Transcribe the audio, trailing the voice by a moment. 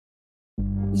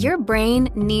Your brain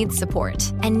needs support,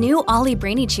 and new Ollie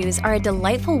Brainy Chews are a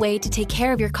delightful way to take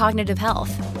care of your cognitive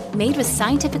health. Made with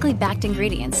scientifically backed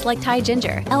ingredients like Thai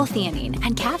ginger, L-theanine,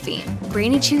 and caffeine,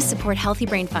 Brainy Chews support healthy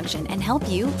brain function and help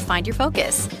you find your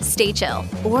focus, stay chill,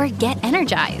 or get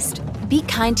energized. Be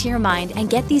kind to your mind and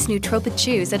get these nootropic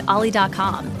chews at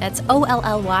ollie.com. That's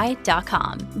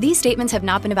OLLY.com. These statements have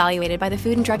not been evaluated by the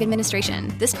Food and Drug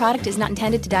Administration. This product is not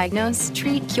intended to diagnose,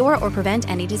 treat, cure, or prevent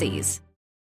any disease.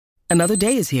 Another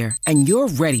day is here, and you're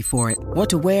ready for it. What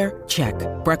to wear? Check.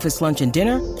 Breakfast, lunch, and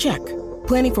dinner? Check.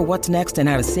 Planning for what's next and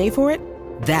how to save for it?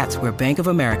 That's where Bank of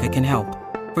America can help.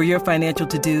 For your financial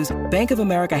to-dos, Bank of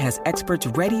America has experts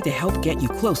ready to help get you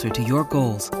closer to your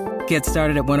goals. Get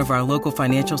started at one of our local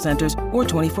financial centers or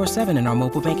 24/7 in our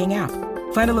mobile banking app.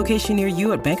 Find a location near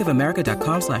you at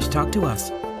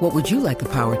bankofamerica.com/talktous. What would you like the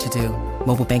power to do?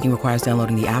 Mobile banking requires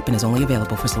downloading the app and is only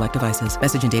available for select devices.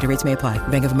 Message and data rates may apply.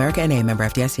 Bank of America N.A., member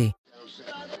FDIC.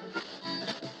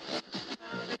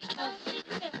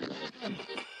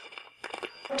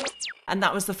 And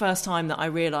that was the first time that I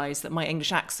realised that my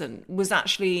English accent was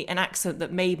actually an accent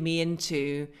that made me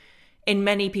into, in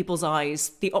many people's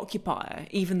eyes, the occupier.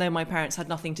 Even though my parents had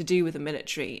nothing to do with the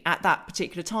military, at that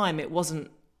particular time it wasn't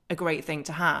a great thing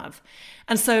to have.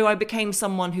 And so I became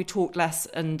someone who talked less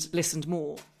and listened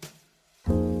more.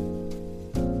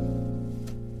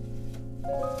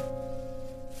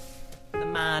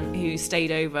 Man who stayed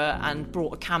over and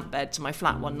brought a camp bed to my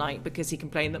flat one night because he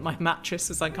complained that my mattress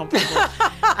was uncomfortable.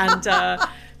 And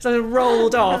so I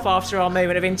rolled off after our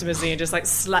moment of intimacy and just like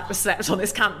slept on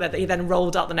this camp bed that he then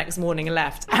rolled up the next morning and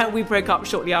left. And we broke up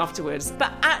shortly afterwards.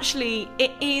 But actually,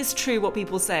 it is true what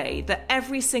people say, that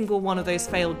every single one of those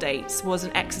failed dates was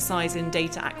an exercise in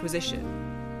data acquisition.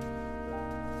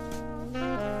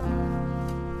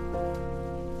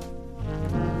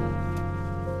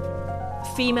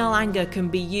 Female anger can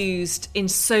be used in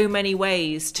so many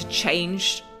ways to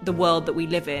change the world that we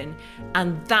live in,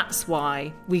 and that's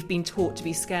why we've been taught to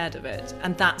be scared of it,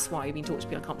 and that's why we've been taught to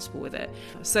be uncomfortable with it.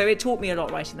 So it taught me a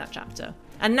lot writing that chapter,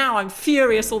 and now I'm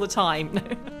furious all the time.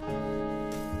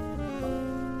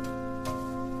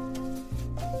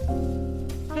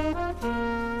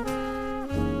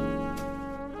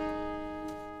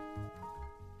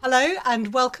 Hello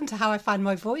and welcome to How I Find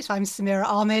My Voice. I'm Samira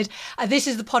Ahmed. This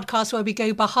is the podcast where we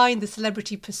go behind the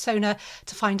celebrity persona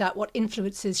to find out what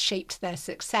influences shaped their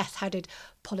success. How did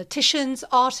politicians,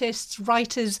 artists,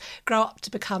 writers grow up to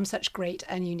become such great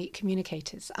and unique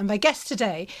communicators? And my guest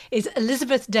today is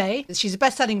Elizabeth Day. She's a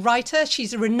best-selling writer.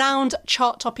 She's a renowned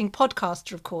chart-topping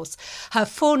podcaster, of course. Her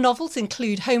 4 novels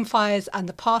include Home Fires and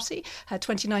The Party, her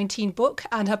 2019 book,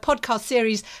 and her podcast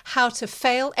series, How to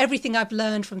Fail, Everything I've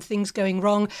Learned from Things Going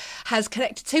Wrong, has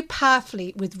connected so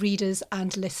powerfully with readers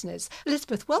and listeners.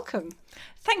 Elizabeth, welcome.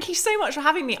 Thank you so much for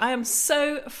having me. I am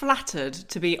so flattered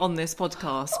to be on this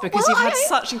podcast because you've had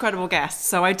such incredible guests,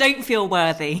 so I don't feel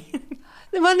worthy.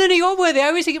 Well, no, you're worthy. I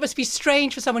always think it must be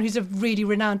strange for someone who's a really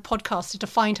renowned podcaster to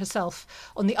find herself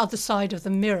on the other side of the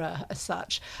mirror as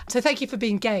such. So thank you for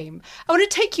being game. I want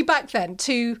to take you back then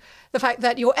to the fact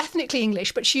that you're ethnically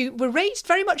English, but you were raised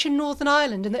very much in Northern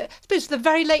Ireland in the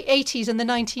very late 80s and the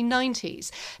 1990s.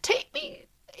 Take me,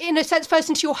 in a sense, first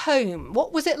into your home.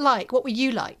 What was it like? What were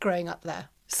you like growing up there?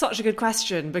 Such a good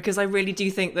question, because I really do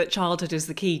think that childhood is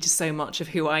the key to so much of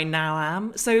who I now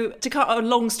am. So to cut a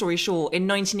long story short, in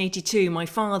 1982, my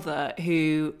father,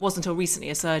 who was until recently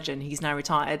a surgeon, he's now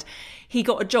retired, he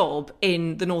got a job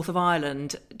in the north of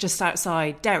Ireland, just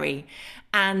outside Derry.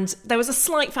 And there was a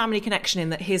slight family connection in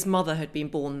that his mother had been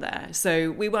born there.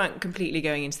 So we weren't completely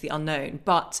going into the unknown.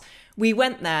 But we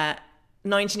went there.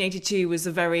 1982 was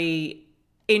a very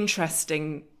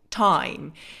interesting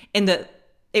time in that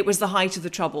it was the height of the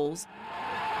Troubles.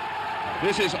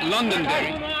 This is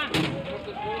Londonderry.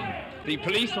 The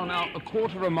police are now a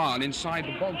quarter of a mile inside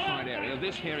the Bogside area.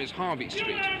 This here is Harvey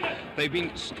Street. They've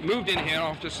been moved in here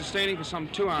after sustaining for some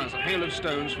 2 hours a hail of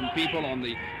stones from people on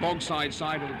the Bogside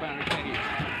side of the barricade.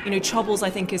 You know, Troubles, I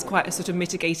think, is quite a sort of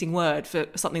mitigating word for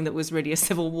something that was really a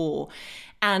civil war.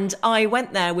 And I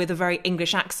went there with a very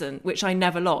English accent, which I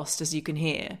never lost, as you can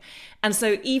hear. And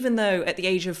so even though at the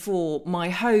age of 4, my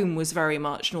home was very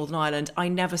much Northern Ireland, I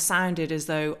never sounded as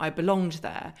though I belonged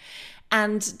there.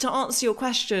 And to answer your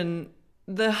question,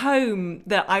 the home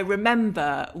that I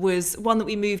remember was one that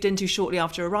we moved into shortly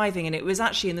after arriving, and it was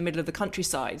actually in the middle of the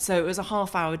countryside. So it was a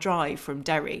half-hour drive from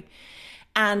Derry.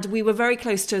 And we were very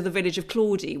close to the village of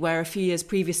Clawdy, where a few years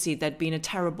previously there'd been a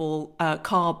terrible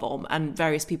car bomb and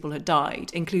various people had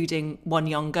died, including one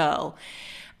young girl.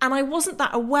 And I wasn't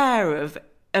that aware of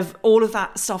all of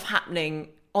that stuff happening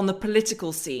on the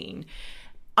political scene.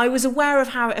 I was aware of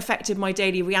how it affected my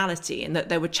daily reality, in that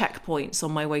there were checkpoints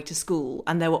on my way to school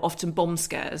and there were often bomb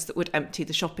scares that would empty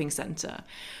the shopping centre.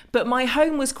 But my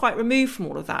home was quite removed from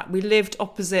all of that. We lived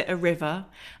opposite a river.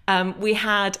 We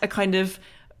had a kind of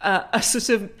a sort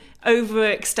of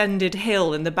overextended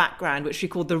hill in the background, which we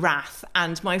called the Rath.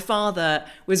 And my father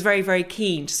was very, very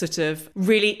keen to sort of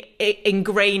really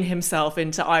ingrain himself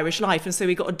into Irish life. And so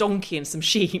we got a donkey and some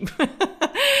sheep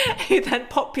who then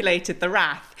populated the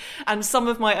Rath. And some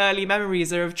of my early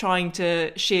memories are of trying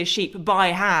to shear sheep by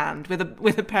hand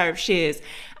with a pair of shears.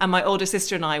 And my older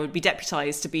sister and I would be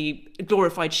deputised to be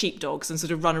glorified sheepdogs and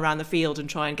sort of run around the field and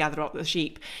try and gather up the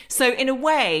sheep. So in a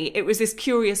way, it was this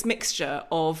curious mixture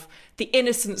of the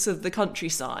innocence of the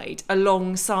countryside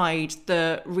alongside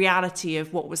the reality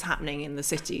of what was happening in the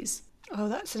cities.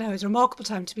 Oh, it was a remarkable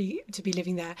time to be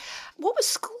living there. What was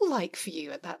school like for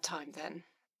you at that time then,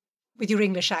 with your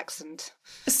English accent?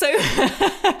 So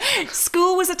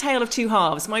school was a tale of two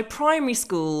halves. My primary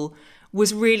school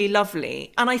was really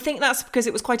lovely. And I think that's because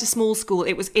it was quite a small school.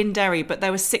 It was in Derry, but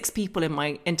there were 6 people in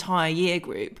my entire year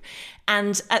group.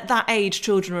 And at that age,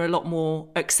 children are a lot more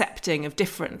accepting of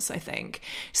difference, I think.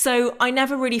 So I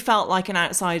never really felt like an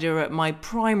outsider at my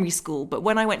primary school. But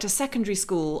when I went to secondary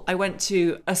school, I went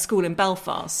to a school in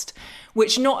Belfast,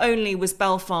 which not only was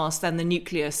Belfast then the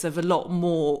nucleus of a lot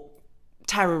more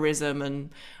terrorism, and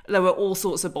there were all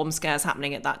sorts of bomb scares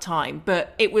happening at that time,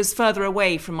 but it was further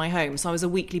away from my home, so I was a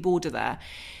weekly boarder there.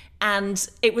 And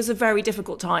it was a very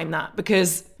difficult time, that,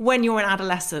 because when you're an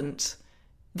adolescent,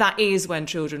 that is when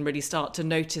children really start to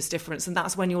notice difference, and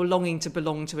that's when you're longing to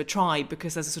belong to a tribe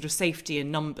because there's a sort of safety in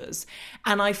numbers.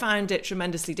 And I found it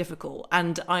tremendously difficult,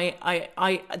 and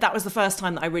I that was the first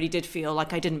time that I really did feel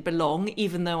like I didn't belong,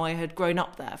 even though I had grown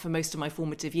up there for most of my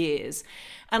formative years.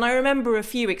 And I remember a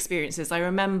few experiences. I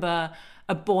remember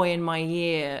a boy in my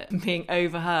year being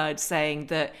overheard saying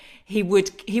that he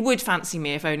would fancy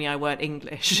me if only I weren't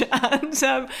English, and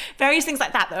various things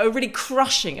like that were really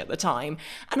crushing at the time.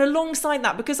 And alongside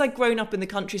that, because I'd grown up in the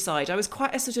countryside, I was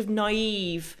quite a sort of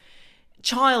naive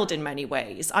child in many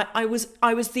ways. I was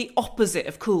the opposite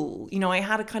of cool. You know, I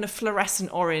had a kind of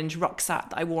fluorescent orange rucksack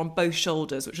that I wore on both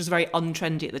shoulders, which was very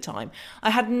untrendy at the time.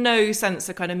 I had no sense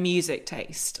of kind of music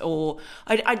taste, or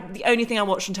the only thing I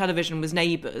watched on television was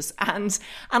Neighbours, and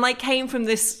I came from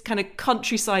this kind of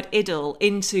countryside idyll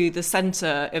into the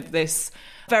centre of this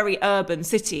very urban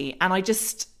city, and I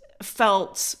just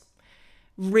felt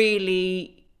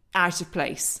really out of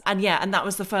place. And that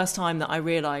was the first time that I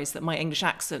realised that my English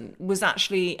accent was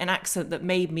actually an accent that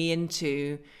made me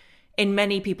into, in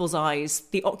many people's eyes,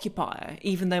 the occupier.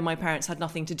 Even though my parents had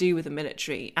nothing to do with the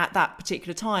military, at that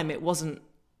particular time it wasn't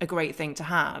a great thing to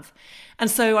have.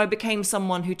 And so I became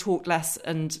someone who talked less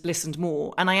and listened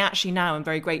more. And I actually now am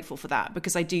very grateful for that,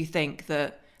 because I do think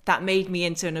that made me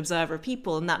into an observer of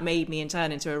people, and that made me in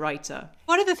turn into a writer.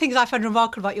 One of the things I find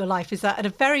remarkable about your life is that at a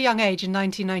very young age, in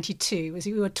 1992, as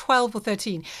you were 12 or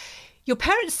 13, your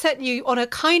parents sent you on a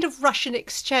kind of Russian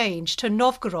exchange to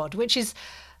Novgorod, which is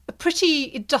a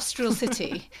pretty industrial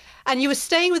city. And you were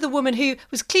staying with a woman who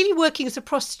was clearly working as a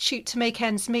prostitute to make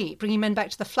ends meet, bringing men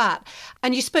back to the flat.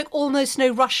 And you spoke almost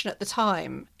no Russian at the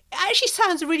time. It actually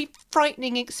sounds a really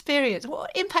frightening experience.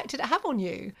 What impact did it have on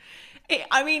you?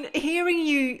 Hearing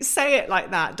you say it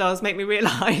like that does make me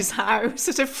realise how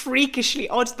sort of freakishly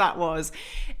odd that was.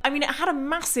 It had a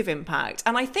massive impact.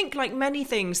 And I think, like many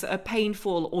things that are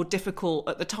painful or difficult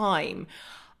at the time,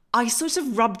 I sort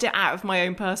of rubbed it out of my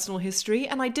own personal history,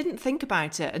 and I didn't think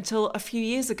about it until a few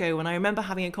years ago, when I remember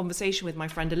having a conversation with my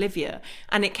friend Olivia,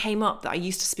 and it came up that I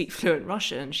used to speak fluent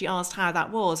Russian. She asked how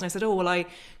that was, and I said, I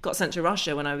got sent to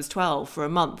Russia when I was 12 for a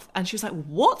month. And she was like,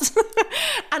 what?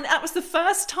 And that was the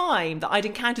first time that I'd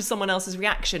encountered someone else's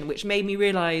reaction, which made me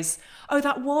realise,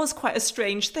 that was quite a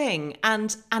strange thing,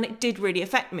 and it did really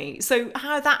affect me. So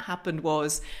how that happened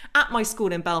was, at my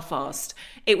school in Belfast,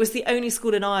 it was the only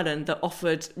school in Ireland that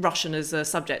offered Russian as a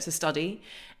subject to study.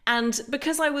 And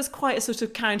because I was quite a sort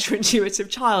of counterintuitive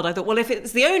child, I thought, well, if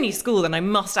it's the only school, then I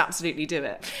must absolutely do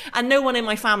it. And no one in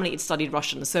my family had studied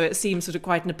Russian, so it seemed sort of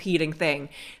quite an appealing thing.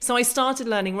 So I started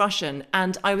learning Russian,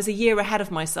 and I was a year ahead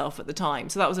of myself at the time.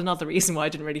 So that was another reason why I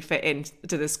didn't really fit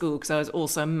into the school, because I was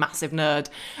also a massive nerd.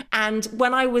 And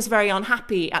when I was very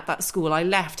unhappy at that school, I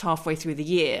left halfway through the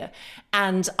year.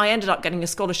 And I ended up getting a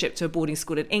scholarship to a boarding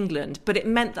school in England, but it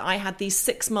meant that I had these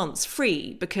 6 months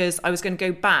free, because I was going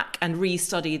to go back and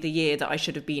re-study the year that I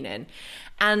should have been in.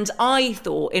 And I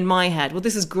thought in my head, well,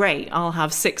 this is great. I'll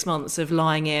have 6 months of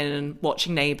lying in and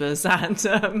watching Neighbours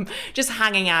and just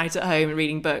hanging out at home and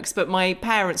reading books. But my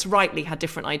parents rightly had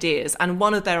different ideas. And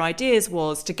one of their ideas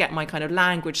was to get my kind of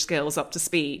language skills up to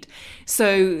speed.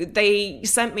 So they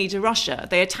sent me to Russia.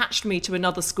 They attached me to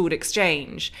another school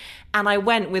exchange. And I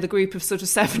went with a group of sort of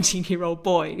 17-year-old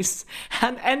boys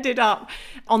and ended up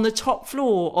on the top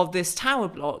floor of this tower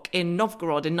block in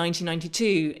Novgorod in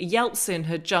 1992. Yeltsin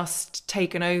had just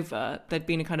taken over. There'd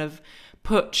been a kind of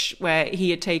putsch where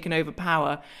he had taken over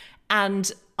power. And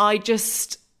I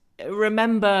just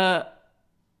remember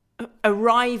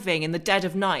arriving in the dead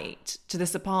of night to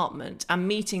this apartment and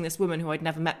meeting this woman who I'd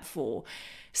never met before,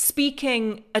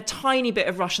 speaking a tiny bit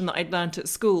of Russian that I'd learnt at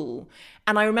school.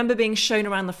 And I remember being shown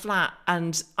around the flat,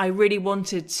 and I really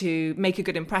wanted to make a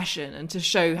good impression and to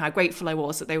show how grateful I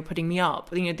was that they were putting me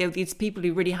up. You know, they were these people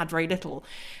who really had very little.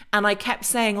 And I kept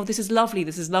saying, oh, this is lovely,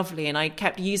 this is lovely. And I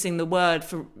kept using the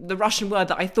Russian word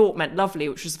that I thought meant lovely,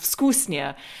 which was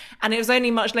vkusnya. And it was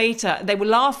only much later, they were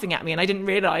laughing at me and I didn't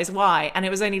realise why. And it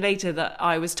was only later that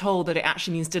I was told that it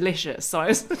actually means delicious. So I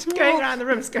was going around the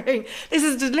rooms going, this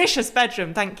is a delicious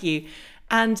bedroom, thank you.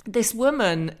 And this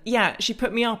woman, she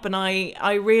put me up, and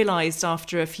I realised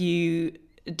after a few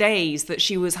days that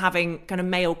she was having kind of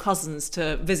male cousins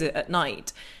to visit at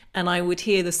night. And I would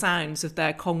hear the sounds of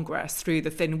their congress through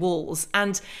the thin walls.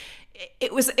 And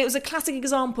it was a classic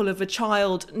example of a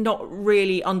child not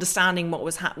really understanding what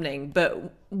was happening,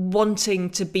 but wanting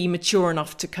to be mature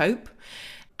enough to cope.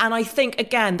 And I think,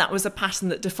 again, that was a pattern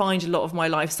that defined a lot of my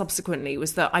life subsequently,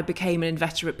 was that I became an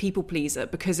inveterate people pleaser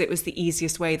because it was the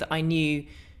easiest way that I knew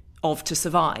of to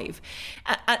survive.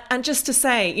 And just to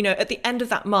say, you know, at the end of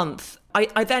that month,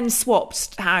 I then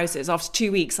swapped houses. After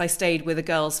 2 weeks, I stayed with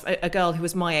a girl who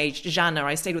was my age, Zhanna.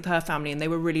 I stayed with her family, and they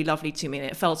were really lovely to me, and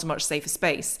it felt a much safer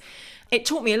space. It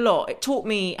taught me a lot. It taught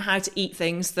me how to eat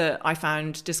things that I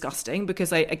found disgusting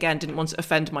because I, again, didn't want to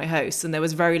offend my hosts, and there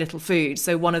was very little food.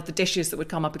 So one of the dishes that would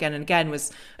come up again and again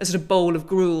was a sort of bowl of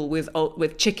gruel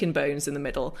with chicken bones in the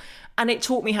middle. And it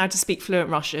taught me how to speak fluent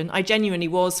Russian. I genuinely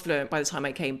was fluent by the time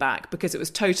I came back because it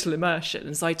was total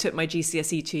immersion. So I took my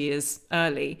GCSE 2 years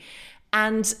early.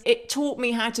 And it taught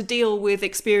me how to deal with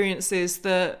experiences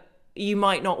that you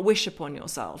might not wish upon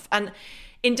yourself. And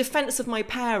in defence of my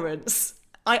parents,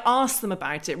 I asked them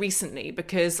about it recently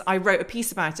because I wrote a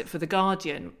piece about it for The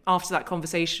Guardian after that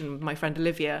conversation with my friend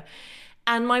Olivia.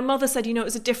 And my mother said, you know, it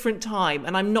was a different time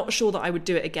and I'm not sure that I would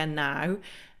do it again now.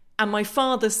 And my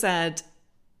father said,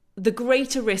 the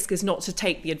greater risk is not to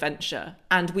take the adventure.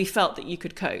 And we felt that you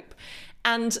could cope.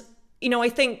 And, you know, I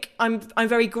think I'm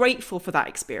very grateful for that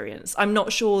experience. I'm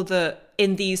not sure that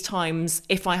in these times,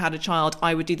 if I had a child,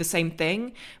 I would do the same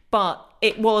thing. But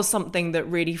it was something that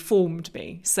really formed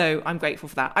me. So I'm grateful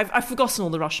for that. I've forgotten all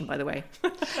the Russian, by the way.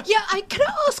 Can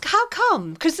I ask how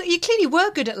come? Because you clearly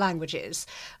were good at languages.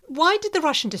 Why did the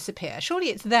Russian disappear? Surely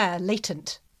it's there,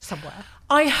 latent somewhere.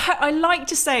 I like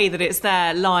to say that it's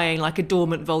there lying like a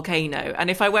dormant volcano. And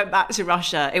if I went back to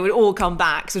Russia, it would all come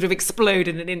back, sort of explode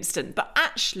in an instant. But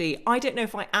actually, I don't know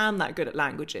if I am that good at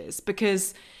languages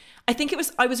because I think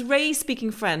I was raised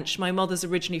speaking French. My mother's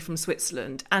originally from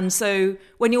Switzerland. And so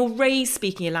when you're raised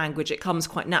speaking a language, it comes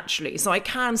quite naturally. So I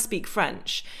can speak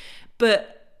French,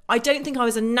 but I don't think I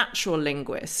was a natural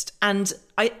linguist. And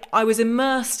I was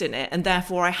immersed in it and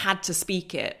therefore I had to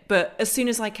speak it. But as soon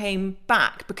as I came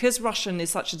back, because Russian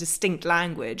is such a distinct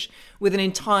language with an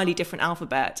entirely different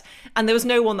alphabet, and there was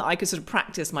no one that I could sort of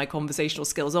practice my conversational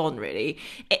skills on, really,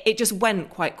 it just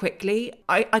went quite quickly.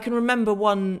 I can remember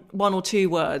one or two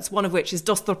words, one of which is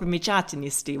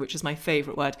dostoprimechательности, which is my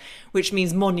favourite word, which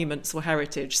means monuments or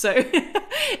heritage. So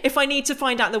if I need to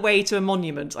find out the way to a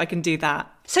monument, I can do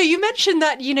that. So you mentioned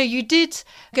that, you know, you did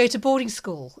go to boarding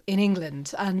school in England,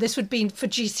 and this would be for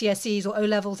GCSEs or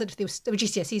O-levels. They were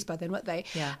GCSEs by then, weren't they?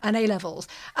 Yeah. And A-levels.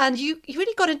 And you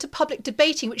really got into public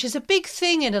debating, which is a big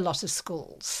thing in a lot of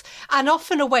schools, and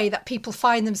often a way that people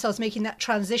find themselves making that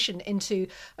transition into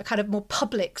a kind of more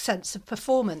public sense of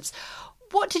performance.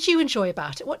 What did you enjoy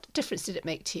about it? What difference did it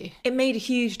make to you? It made a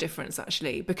huge difference,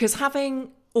 actually, because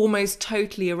having almost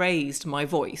totally erased my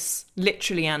voice,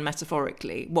 literally and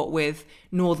metaphorically, what with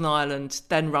Northern Ireland,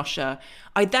 then Russia,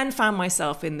 I then found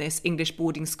myself in this English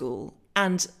boarding school.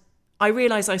 And I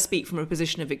realise I speak from a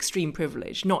position of extreme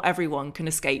privilege. Not everyone can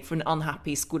escape from an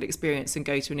unhappy school experience and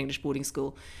go to an English boarding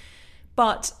school.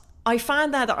 But I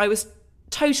found there that I was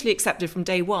totally accepted from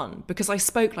day one because I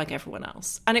spoke like everyone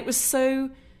else. And it was so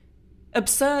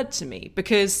absurd to me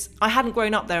because I hadn't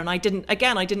grown up there and I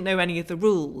didn't know any of the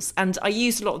rules. And I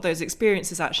used a lot of those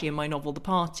experiences actually in my novel, The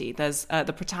Party. There's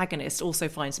the protagonist also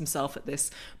finds himself at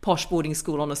this posh boarding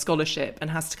school on a scholarship and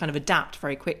has to kind of adapt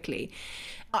very quickly.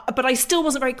 But I still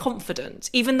wasn't very confident.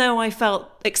 Even though I felt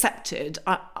accepted,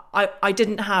 I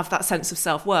didn't have that sense of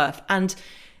self-worth. And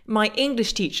my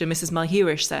English teacher, Mrs.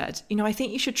 Malhewish, said, I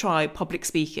think you should try public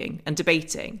speaking and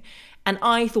debating. And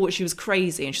I thought she was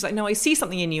crazy. And she's like, no, I see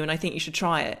something in you and I think you should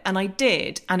try it. And I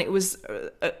did. And it was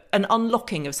an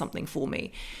unlocking of something for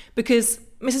me because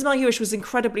Mrs. Malhewish was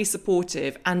incredibly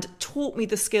supportive and taught me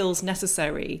the skills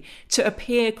necessary to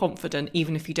appear confident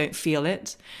even if you don't feel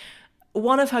it.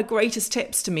 One of her greatest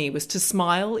tips to me was to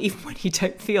smile even when you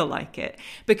don't feel like it,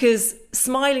 because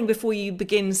smiling before you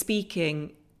begin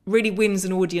speaking really wins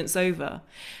an audience over.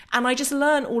 And I just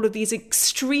learned all of these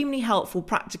extremely helpful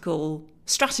practical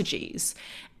strategies.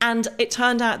 And it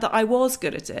turned out that I was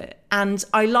good at it and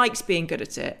I liked being good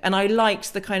at it and I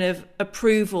liked the kind of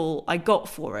approval I got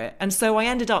for it. And so I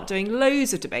ended up doing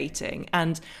loads of debating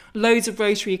and loads of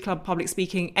Rotary Club public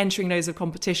speaking, entering loads of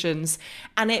competitions.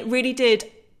 And it really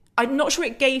did, I'm not sure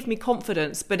it gave me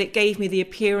confidence, but it gave me the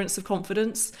appearance of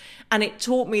confidence. And it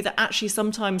taught me that actually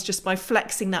sometimes just by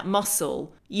flexing that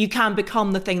muscle, you can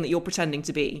become the thing that you're pretending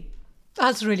to be.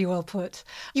 That's really well put.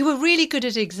 You were really good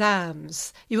at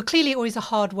exams. You were clearly always a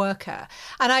hard worker.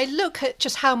 And I look at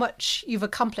just how much you've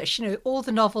accomplished, all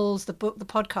the novels, the book, the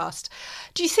podcast.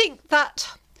 Do you think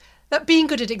that being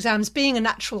good at exams, being a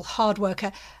natural hard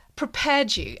worker,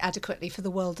 prepared you adequately for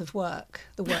the world of work,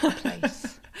 the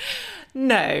workplace?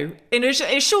 No. In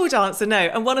a short answer, no.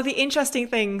 And one of the interesting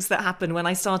things that happened when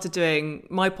I started doing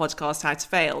my podcast, How to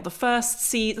Fail, the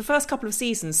first couple of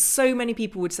seasons, so many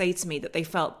people would say to me that they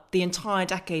felt the entire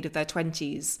decade of their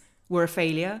 20s were a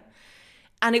failure.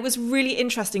 And it was really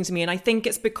interesting to me. And I think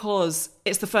it's because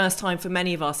it's the first time for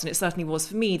many of us, and it certainly was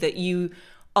for me, that you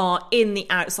are in the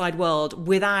outside world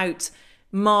without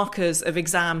markers of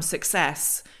exam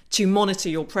success to monitor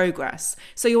your progress.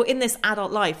 So you're in this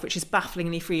adult life, which is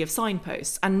bafflingly free of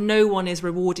signposts, and no one is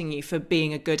rewarding you for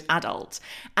being a good adult.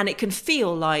 And it can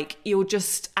feel like you're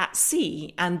just at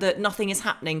sea and that nothing is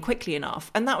happening quickly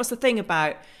enough. And that was the thing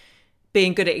about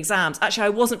being good at exams. Actually, I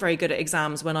wasn't very good at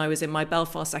exams when I was in my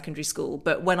Belfast secondary school,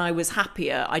 but when I was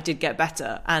happier, I did get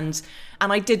better. And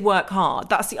I did work hard.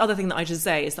 That's the other thing that I should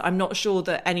say, is that I'm not sure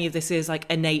that any of this is like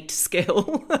innate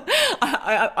skill.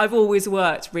 I've always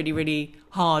worked really, really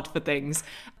hard for things.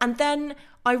 And then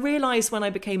I realised when I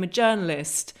became a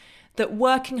journalist that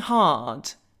working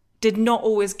hard did not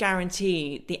always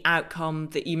guarantee the outcome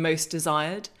that you most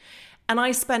desired. And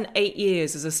I spent 8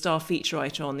 years as a staff feature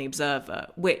writer on The Observer,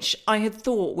 which I had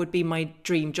thought would be my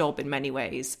dream job in many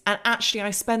ways. And actually,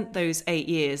 I spent those 8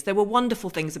 years. There were wonderful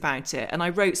things about it, and I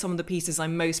wrote some of the pieces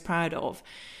I'm most proud of.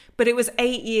 But it was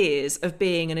 8 years of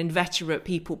being an inveterate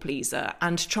people pleaser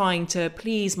and trying to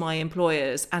please my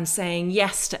employers and saying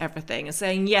yes to everything and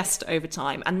saying yes to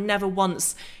overtime and never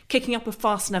once kicking up a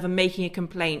fuss, never making a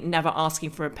complaint, never asking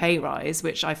for a pay rise,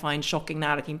 which I find shocking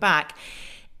now looking back,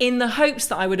 in the hopes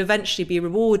that I would eventually be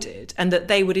rewarded and that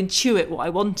they would intuit what I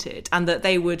wanted and that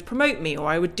they would promote me or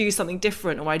I would do something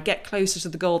different or I'd get closer to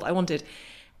the goal that I wanted.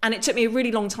 And it took me a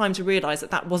really long time to realise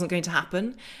that that wasn't going to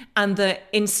happen, and that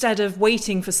instead of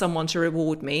waiting for someone to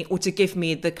reward me or to give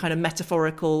me the kind of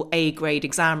metaphorical A-grade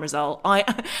exam result,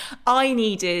 I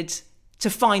needed to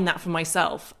find that for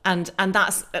myself. And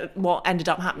that's what ended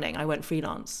up happening. I went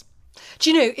freelance.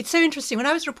 Do you know, it's so interesting. When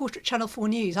I was a reporter at Channel 4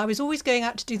 News, I was always going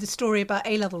out to do the story about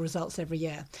A-level results every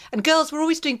year. And girls were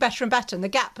always doing better and better, and the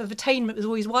gap of attainment was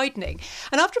always widening.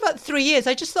 And after about 3 years,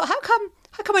 I just thought, how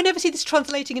come I never see this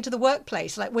translating into the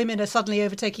workplace? Like women are suddenly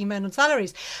overtaking men on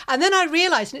salaries. And then I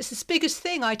realised, and it's the biggest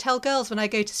thing I tell girls when I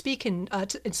go to speak in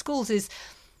schools, is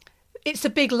it's a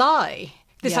big lie.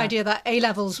 This idea that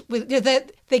A-levels,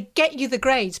 they get you the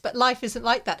grades, but life isn't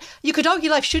like that. You could argue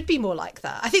life should be more like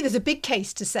that. I think there's a big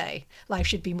case to say life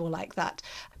should be more like that.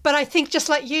 But I think just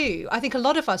like you, I think a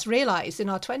lot of us realise in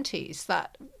our 20s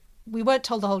that we weren't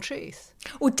told the whole truth.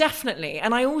 Well, definitely.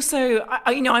 And I also,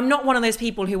 I'm not one of those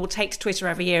people who will take to Twitter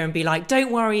every year and be like,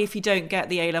 don't worry if you don't get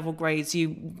the A-level grades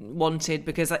you wanted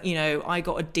because, I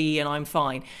got a D and I'm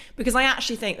fine. Because I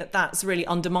actually think that that's really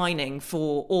undermining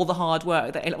for all the hard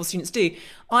work that A-level students do.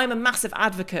 I'm a massive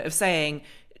advocate of saying,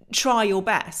 try your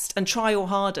best and try your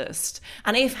hardest.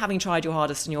 And if having tried your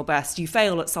hardest and your best, you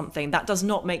fail at something, that does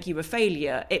not make you a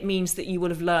failure. It means that you will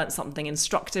have learnt something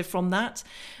instructive from that.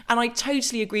 And I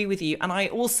totally agree with you. And I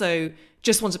also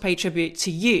just want to pay tribute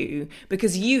to you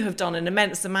because you have done an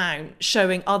immense amount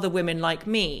showing other women like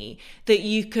me that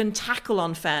you can tackle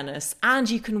unfairness and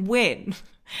you can win.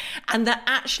 And that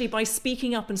actually by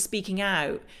speaking up and speaking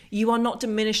out, you are not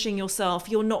diminishing yourself.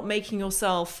 You're not making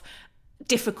yourself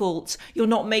difficult. You're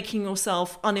not making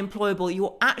yourself unemployable.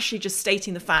 You're actually just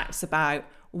stating the facts about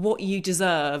what you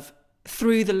deserve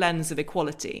through the lens of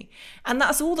equality. And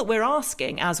that's all that we're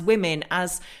asking as women,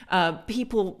 as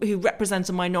people who represent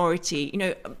a minority,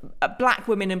 Black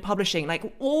women in publishing.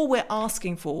 Like, all we're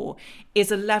asking for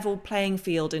is a level playing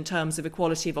field in terms of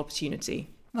equality of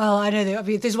opportunity. Well, I know that. I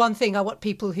mean, there's one thing I want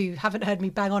people who haven't heard me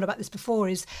bang on about this before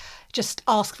is just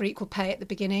ask for equal pay at the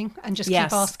beginning and just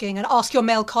keep asking, and ask your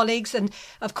male colleagues. And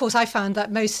of course, I found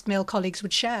that most male colleagues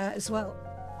would share as well.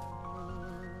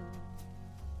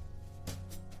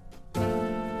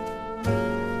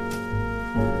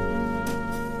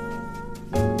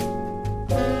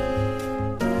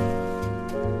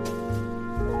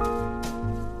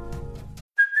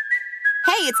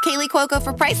 Hey, it's Kaylee Cuoco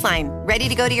for Priceline. Ready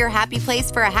to go to your happy place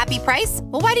for a happy price?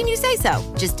 Well, why didn't you say so?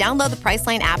 Just download the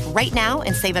Priceline app right now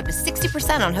and save up to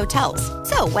 60% on hotels.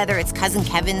 So whether it's Cousin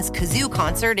Kevin's Kazoo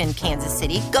Concert in Kansas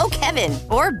City, go Kevin,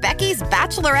 or Becky's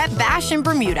Bachelorette Bash in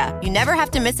Bermuda, you never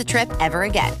have to miss a trip ever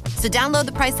again. So download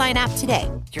the Priceline app today.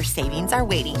 Your savings are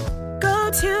waiting. Go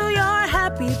to your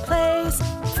happy place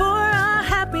for a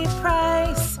happy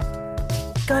price.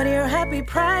 Go to your happy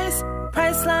price,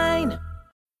 Priceline.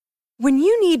 When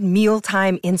you need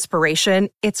mealtime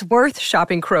inspiration, it's worth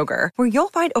shopping Kroger, where you'll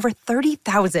find over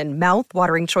 30,000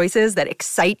 mouth-watering choices that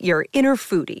excite your inner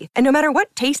foodie. And no matter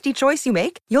what tasty choice you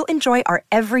make, you'll enjoy our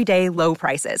everyday low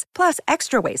prices, plus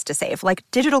extra ways to save, like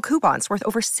digital coupons worth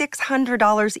over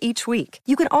 $600 each week.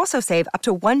 You can also save up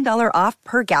to $1 off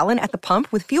per gallon at the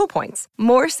pump with fuel points.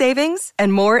 More savings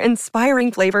and more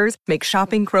inspiring flavors make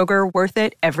shopping Kroger worth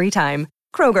it every time.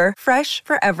 Kroger, fresh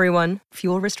for everyone.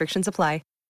 Fuel restrictions apply.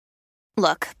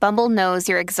 Look, Bumble knows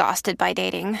you're exhausted by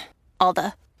dating. All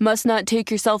the, must not take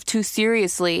yourself too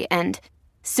seriously, and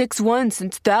 6'1"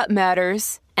 since that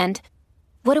matters, and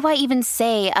what do I even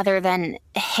say other than,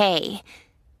 hey?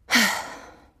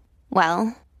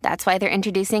 Well, that's why they're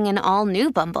introducing an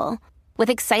all-new Bumble, with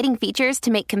exciting features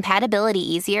to make compatibility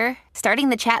easier, starting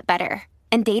the chat better,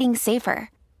 and dating safer.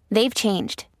 They've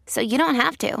changed, so you don't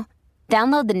have to.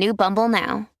 Download the new Bumble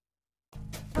now.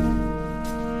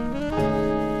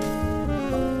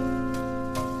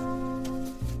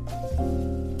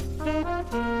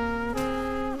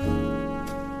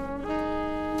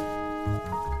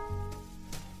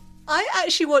 I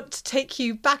actually want to take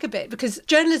you back a bit, because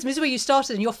journalism is where you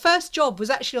started, and your first job was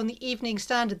actually on the Evening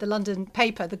Standard, the London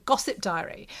paper, the Gossip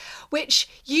Diary, which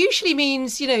usually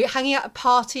means, hanging out at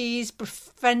parties,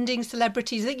 befriending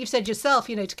celebrities. I think you've said yourself,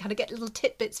 to kind of get little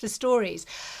tidbits for stories.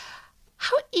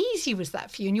 How easy was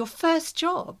that for you in your first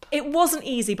job? It wasn't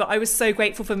easy, but I was so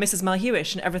grateful for Mrs.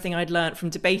 Malhewish and everything I'd learned from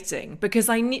debating, because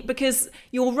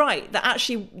you're right that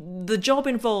actually the job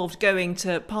involved going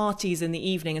to parties in the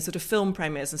evening and sort of film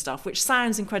premieres and stuff, which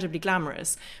sounds incredibly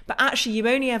glamorous, but actually you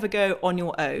only ever go on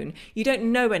your own. You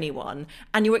don't know anyone,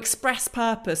 and your express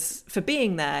purpose for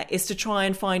being there is to try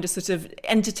and find a sort of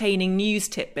entertaining news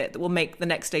tidbit that will make the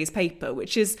next day's paper,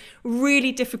 which is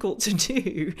really difficult to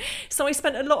do. So I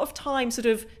spent a lot of time sort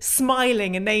of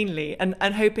smiling inanely and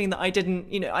hoping that I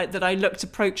didn't, that I looked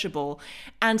approachable.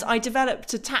 And I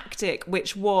developed a tactic,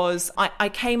 which was I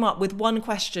came up with one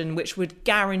question which would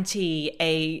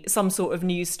guarantee some sort of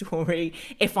news story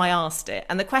if I asked it.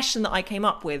 And the question that I came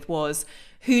up with was,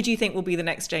 who do you think will be the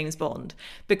next James Bond?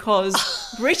 Because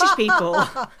British people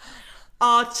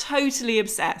are totally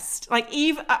obsessed. Like,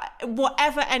 even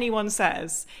whatever anyone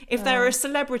says, if they're a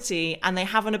celebrity and they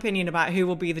have an opinion about who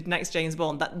will be the next James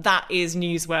Bond, that is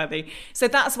newsworthy. So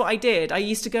that's what I did. I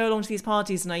used to go along to these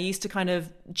parties and I used to kind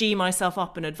of G myself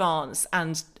up in advance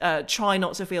and try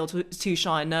not to feel too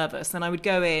shy and nervous. And I would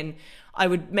go in, I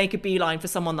would make a beeline for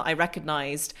someone that I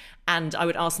recognised, and I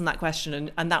would ask them that question,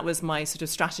 and that was my sort of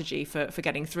strategy for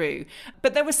getting through.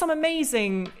 But there were some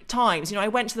amazing times. I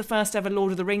went to the first ever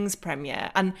Lord of the Rings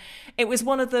premiere, and it was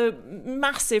one of the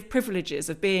massive privileges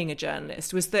of being a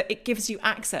journalist, was that it gives you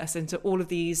access into all of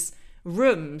these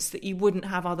rooms that you wouldn't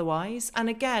have otherwise. And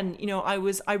again,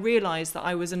 I realised that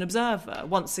I was an observer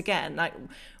once again, like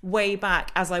way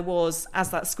back as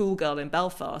that schoolgirl in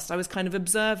Belfast. I was kind of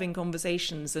observing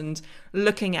conversations and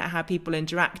looking at how people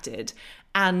interacted,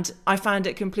 and I found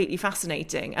it completely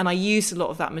fascinating. And I used a lot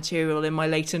of that material in my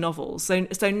later novels.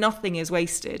 So nothing is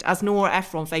wasted. As Nora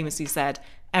Ephron famously said,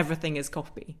 everything is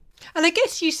copy. And I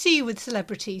guess you see with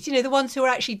celebrities, the ones who are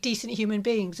actually decent human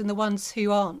beings and the ones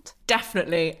who aren't.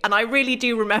 Definitely. And I really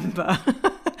do remember.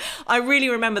 I really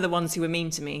remember the ones who were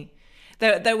mean to me.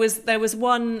 There was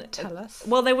one. Tell us.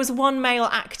 Well, there was one male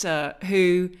actor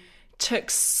who took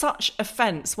such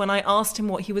offence when I asked him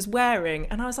what he was wearing.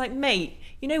 And I was like, mate,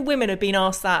 you know, women have been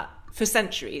asked that for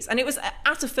centuries. And it was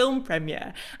at a film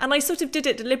premiere. And I sort of did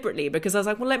it deliberately because I was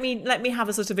like, well, let me have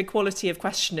a sort of equality of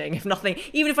questioning, if nothing,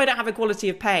 even if I don't have equality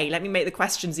of pay, let me make the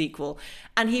questions equal.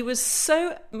 And he was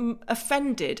so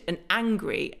offended and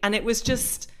angry. And it was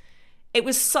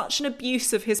such an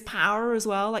abuse of his power as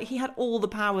well. Like, he had all the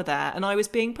power there and I was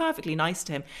being perfectly nice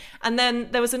to him. And then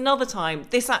there was another time,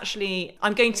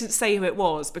 I'm going to say who it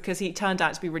was because he turned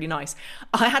out to be really nice.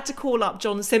 I had to call up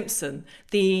John Simpson,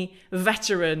 the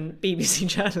veteran BBC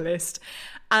journalist,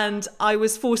 and I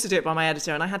was forced to do it by my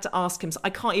editor, and I had to ask him, I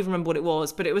can't even remember what it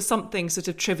was, but it was something sort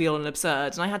of trivial and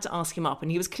absurd, and I had to ask him up,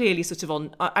 and he was clearly sort of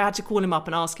I had to call him up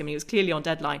and ask him, he was clearly on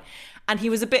deadline, and he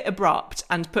was a bit abrupt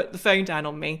and put the phone down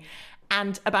on me.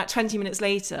 And about 20 minutes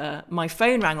later, my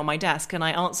phone rang on my desk and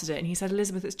I answered it. And he said,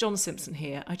 Elizabeth, it's John Simpson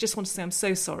here. I just want to say I'm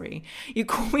so sorry. You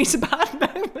called me at a bad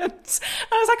moment.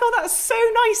 And I was like, oh, that's so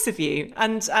nice of you.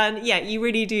 And yeah, you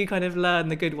really do kind of learn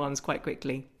the good ones quite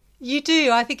quickly. You do.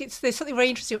 I think there's something very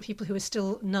interesting about people who are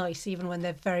still nice, even when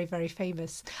they're very, very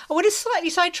famous. I want to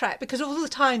slightly sidetrack because all the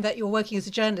time that you're working as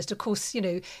a journalist, of course, you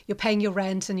know, you're paying your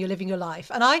rent and you're living your life.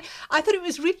 And I thought it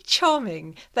was really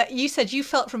charming that you said you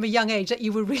felt from a young age that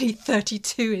you were really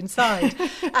 32 inside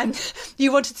and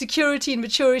you wanted security and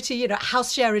maturity, you know,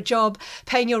 house share, a job,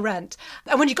 paying your rent.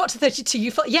 And when you got to 32, you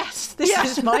thought, yes, this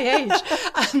is my age.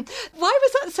 Why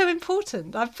was that so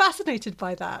important? I'm fascinated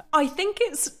by that. I think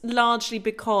it's largely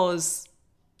because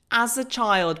as a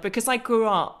child, because I grew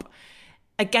up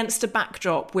against a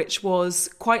backdrop which was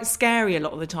quite scary a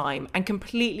lot of the time and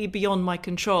completely beyond my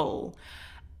control.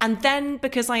 And then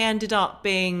because I ended up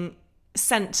being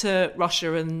sent to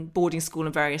Russia and boarding school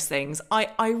and various things, I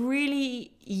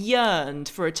really yearned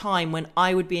for a time when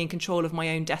I would be in control of my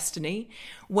own destiny,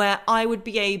 where I would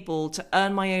be able to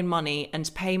earn my own money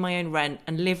and pay my own rent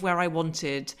and live where I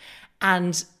wanted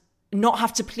and not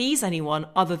have to please anyone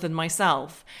other than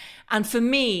myself. And for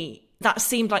me, that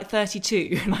seemed like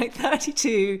 32. Like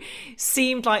 32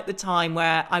 seemed like the time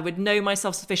where I would know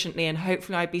myself sufficiently and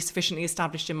hopefully I'd be sufficiently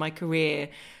established in my career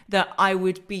that I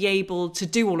would be able to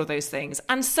do all of those things.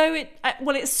 And so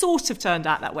it sort of turned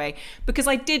out that way because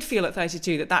I did feel at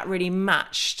 32 that really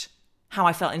matched how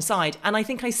I felt inside. And I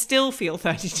think I still feel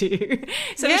 32.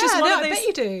 So it was just one of those, I bet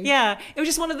you do. Yeah, it was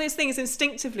just one of those things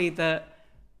instinctively that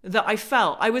I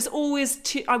felt. I was always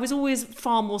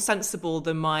far more sensible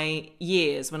than my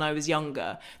years when I was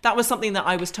younger. That was something that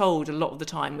I was told a lot of the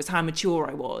time, was how mature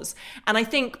I was. And I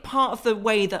think part of the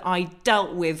way that I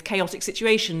dealt with chaotic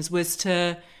situations was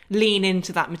to lean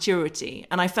into that maturity.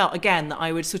 And I felt, again, that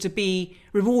I would sort of be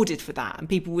rewarded for that. And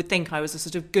people would think I was a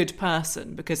sort of good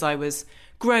person because I was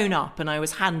grown up and I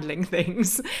was handling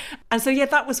things. And so, yeah,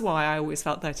 that was why I always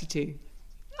felt 32.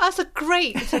 It's a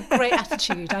great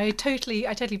attitude. I totally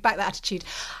back that attitude.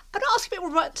 I'm going to ask you a bit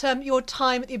more about your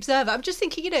time at The Observer. I'm just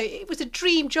thinking, you know, it was a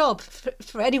dream job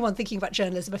for anyone thinking about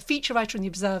journalism, a feature writer in The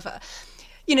Observer.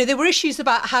 You know, there were issues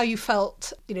about how you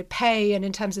felt, you know, pay and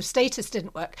in terms of status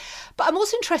didn't work. But I'm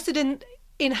also interested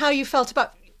in how you felt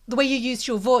about the way you used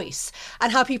your voice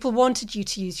and how people wanted you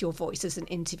to use your voice as an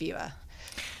interviewer.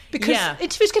 Because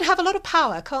interviews can have a lot of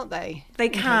power, can't they? They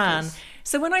can.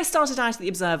 So when I started out at The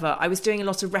Observer, I was doing a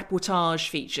lot of reportage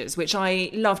features, which I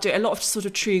love doing, a lot of sort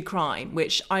of true crime,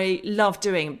 which I love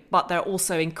doing, but they're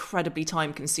also incredibly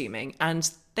time consuming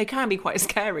and they can be quite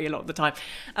scary a lot of the time.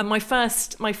 And my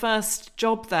first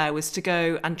job there was to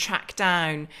go and track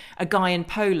down a guy in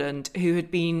Poland who had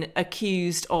been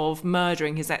accused of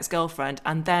murdering his ex-girlfriend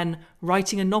and then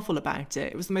writing a novel about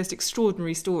it. It was the most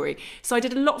extraordinary story. So I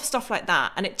did a lot of stuff like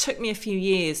that, and it took me a few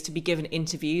years to be given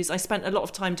interviews. I spent a lot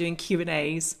of time doing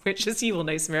Q&As, which, as you will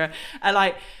know, Samira, are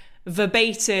like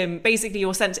verbatim. Basically,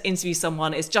 you're sent to interview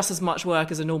someone. It's just as much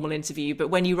work as a normal interview, but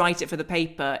when you write it for the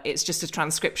paper, it's just a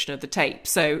transcription of the tape.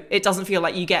 So it doesn't feel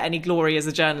like you get any glory as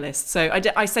a journalist. So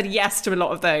I said yes to a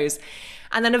lot of those.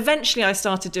 And then eventually I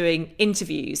started doing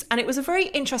interviews, and it was a very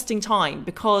interesting time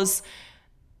because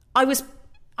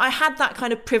I had that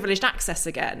kind of privileged access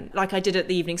again, like I did at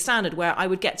the Evening Standard, where I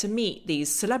would get to meet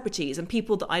these celebrities and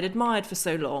people that I'd admired for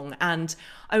so long. And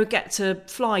I would get to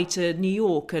fly to New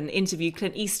York and interview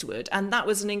Clint Eastwood. And that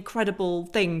was an incredible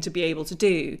thing to be able to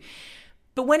do.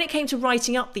 But when it came to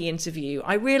writing up the interview,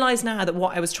 I realised now that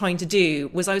what I was trying to do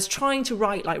was I was trying to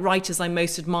write like writers I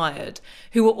most admired,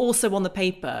 who were also on the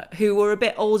paper, who were a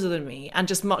bit older than me and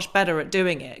just much better at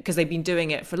doing it because they've been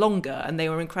doing it for longer and they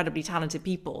were incredibly talented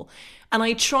people. And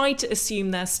I tried to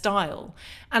assume their style.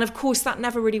 And of course, that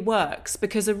never really works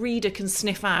because a reader can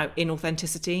sniff out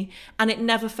inauthenticity, and it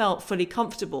never felt fully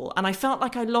comfortable. And I felt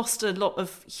like I lost a lot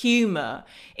of humour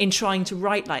in trying to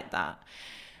write like that.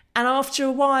 And after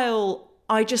a while,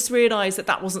 I just realised that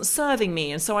that wasn't serving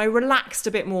me. And so I relaxed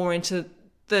a bit more into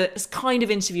the kind of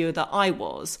interviewer that I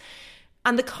was.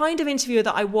 And the kind of interviewer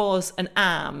that I was and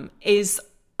am is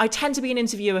I tend to be an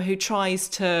interviewer who tries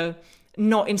to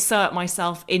not insert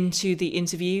myself into the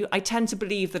interview. I tend to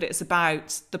believe that it's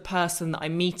about the person that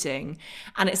I'm meeting,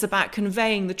 and it's about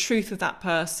conveying the truth of that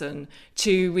person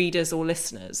to readers or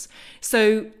listeners.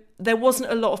 So there wasn't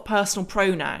a lot of personal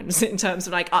pronouns in terms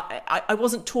of like, I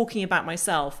wasn't talking about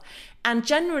myself. And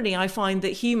generally, I find that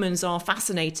humans are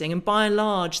fascinating, and by and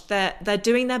large, they're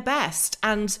doing their best.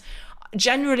 And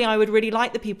generally, I would really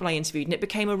like the people I interviewed, and it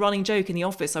became a running joke in the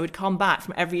office. I would come back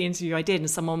from every interview I did,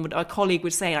 and a colleague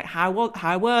would say, like, how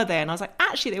were they? And I was like,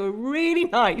 actually, they were really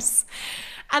nice.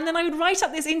 And then I would write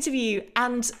up this interview,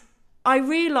 and I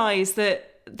realised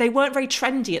that they weren't very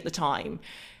trendy at the time.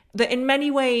 That in many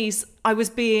ways I was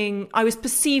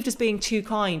perceived as being too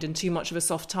kind and too much of a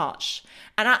soft touch.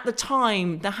 And at the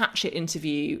time, the Hatchet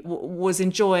interview was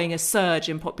enjoying a surge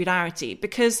in popularity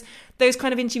because those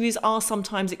kind of interviews are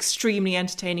sometimes extremely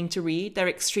entertaining to read. They're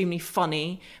extremely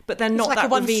funny, but they're not that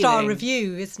revealing. It's like a one-star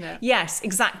review, isn't it? Yes,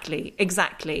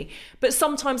 exactly. But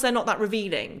sometimes they're not that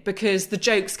revealing because the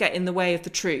jokes get in the way of the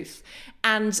truth.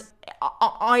 And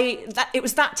it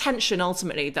was that tension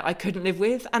ultimately that I couldn't live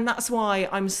with. And that's why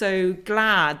I'm so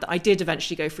glad that I did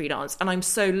eventually go freelance. And I'm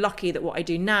so lucky that what I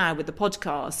do now with the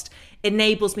podcast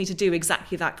enables me to do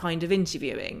exactly that kind of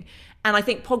interviewing. And I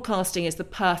think podcasting is the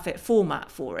perfect format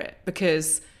for it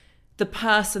because the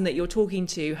person that you're talking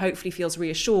to hopefully feels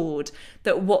reassured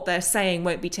that what they're saying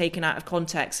won't be taken out of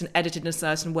context and edited in a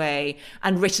certain way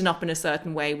and written up in a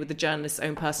certain way with the journalist's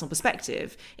own personal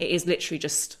perspective. It is literally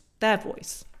just their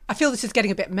voice. I feel this is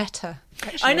getting a bit meta,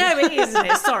 actually. I know it is, isn't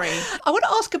it? Sorry. I want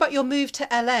to ask about your move to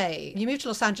LA. You moved to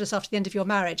Los Angeles after the end of your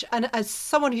marriage. And as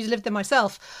someone who's lived there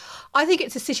myself, I think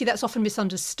it's a city that's often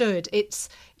misunderstood. It's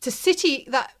a city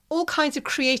that all kinds of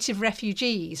creative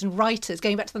refugees and writers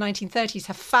going back to the 1930s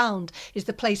have found is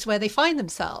the place where they find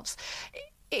themselves.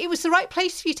 It was the right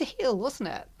place for you to heal, wasn't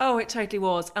it? Oh, it totally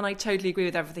was. And I totally agree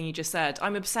with everything you just said.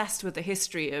 I'm obsessed with the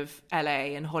history of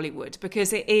LA and Hollywood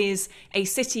because it is a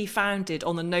city founded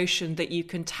on the notion that you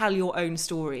can tell your own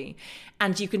story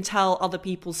and you can tell other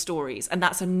people's stories. And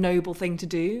that's a noble thing to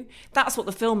do. That's what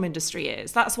the film industry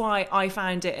is. That's why I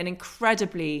found it an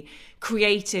incredibly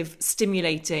creative,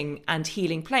 stimulating and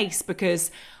healing place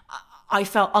because I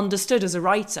felt understood as a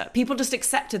writer. People just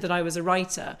accepted that I was a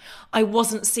writer. I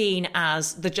wasn't seen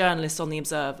as the journalist on The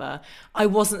Observer. I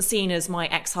wasn't seen as my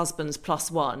ex-husband's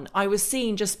plus one. I was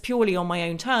seen just purely on my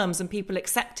own terms, and people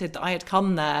accepted that I had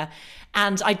come there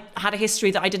and I had a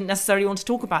history that I didn't necessarily want to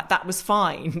talk about. That was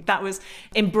fine. That was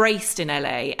embraced in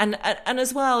LA. And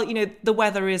as well, you know, the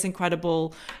weather is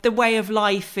incredible. The way of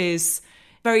life is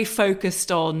very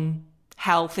focused on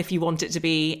health, if you want it to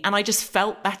be, and I just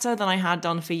felt better than I had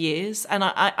done for years. And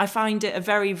I find it a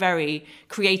very, very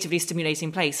creatively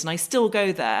stimulating place, and I still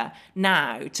go there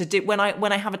now to do when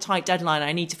I have a tight deadline,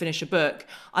 I need to finish a book,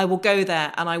 I will go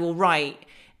there and I will write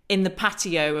in the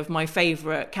patio of my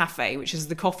favourite cafe, which is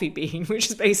the Coffee Bean, which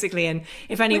is basically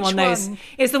if anyone knows,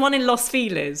 it's the one in Los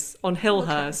Feliz on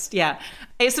Hillhurst. Okay. Yeah.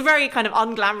 It's a very kind of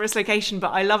unglamorous location,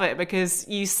 but I love it because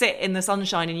you sit in the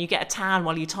sunshine and you get a tan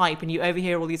while you type and you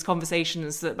overhear all these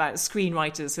conversations about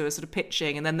screenwriters who are sort of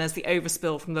pitching, and then there's the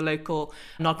overspill from the local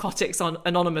Narcotics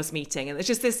Anonymous meeting. And it's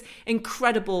just this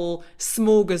incredible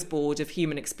smorgasbord of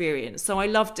human experience. So I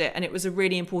loved it, and it was a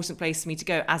really important place for me to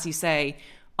go, as you say,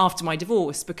 after my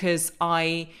divorce, because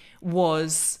I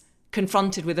was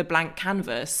confronted with a blank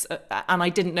canvas and I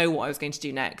didn't know what I was going to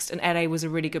do next. And LA was a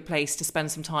really good place to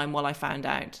spend some time while I found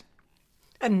out.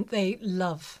 And they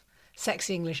love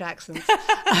sexy English accents.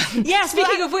 Yes.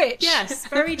 Speaking of which. Yes,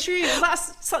 very true. Well,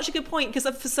 that's such a good point, because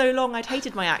for so long I'd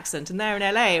hated my accent, and there in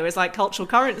LA it was like cultural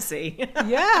currency.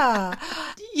 Yeah.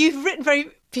 You've written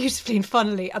very beautifully and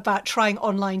funnily about trying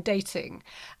online dating.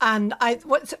 And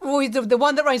what's always the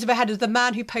one that rings in my head is the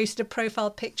man who posted a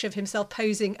profile picture of himself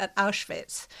posing at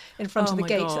Auschwitz in front of the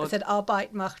gate that said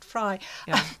Arbeit macht frei.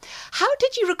 Yeah. How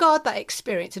did you regard that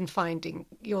experience in finding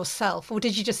yourself? Or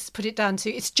did you just put it down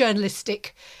to its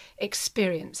journalistic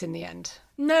experience in the end?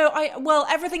 No, well,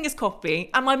 everything is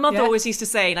copy. And my mother always used to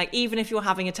say, like, even if you're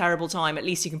having a terrible time, at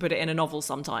least you can put it in a novel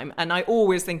sometime. And I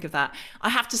always think of that. I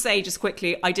have to say, just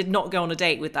quickly, I did not go on a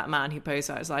date with that man who posed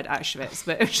outside Auschwitz,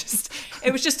 but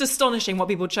it was just astonishing what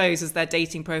people chose as their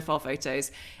dating profile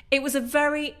photos. It was a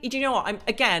very, do you know what?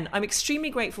 I'm extremely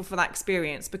grateful for that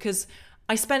experience, because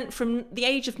I spent from the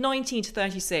age of 19 to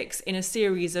 36 in a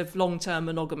series of long-term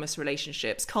monogamous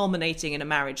relationships, culminating in a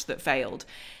marriage that failed.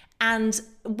 And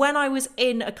when I was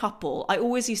in a couple, I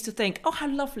always used to think, oh, how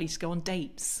lovely to go on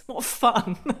dates. What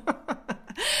fun.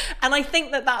 And I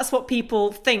think that that's what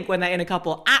people think when they're in a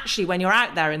couple. Actually, when you're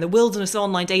out there in the wilderness of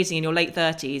online dating in your late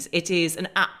 30s, it is an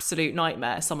absolute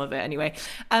nightmare, some of it anyway.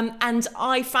 And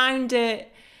I found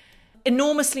it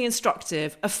enormously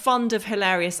instructive, a fund of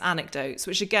hilarious anecdotes,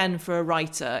 which again, for a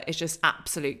writer, is just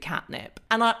absolute catnip.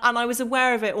 And I was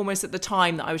aware of it almost at the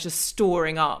time, that I was just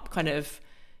storing up kind of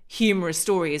humorous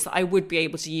stories that I would be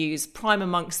able to use. Prime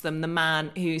amongst them, the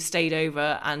man who stayed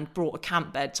over and brought a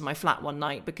camp bed to my flat one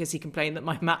night because he complained that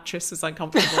my mattress was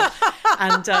uncomfortable.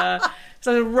 And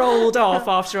so I rolled off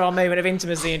after our moment of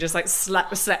intimacy and just like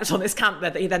slept on this camp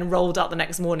bed that he then rolled up the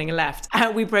next morning and left.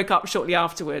 And we broke up shortly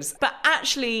afterwards. But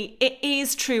actually, it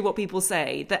is true what people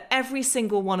say, that every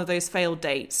single one of those failed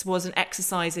dates was an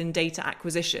exercise in data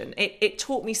acquisition. It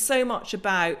taught me so much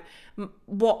about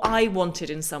what I wanted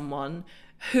in someone,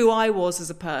 who I was as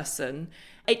a person.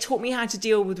 It taught me how to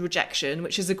deal with rejection,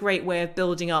 which is a great way of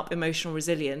building up emotional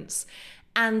resilience.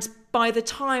 And by the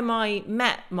time I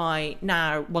met my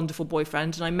now wonderful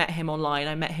boyfriend, and I met him online,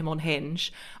 I met him on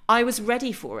Hinge, I was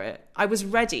ready for it. I was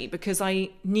ready because I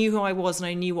knew who I was and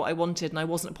I knew what I wanted, and I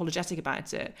wasn't apologetic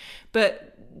about it.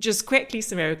 But just quickly,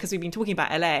 Samira, because we've been talking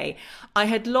about LA, I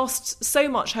had lost so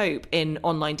much hope in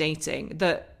online dating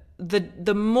that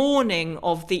the morning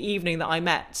of the evening that I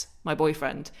met my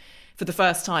boyfriend for the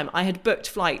first time, I had booked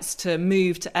flights to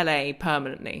move to LA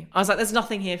permanently. I was like, there's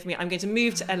nothing here for me. I'm going to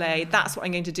move to LA. That's what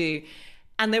I'm going to do.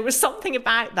 And there was something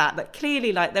about that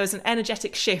clearly, like, there was an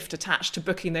energetic shift attached to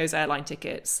booking those airline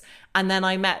tickets. And then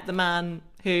I met the man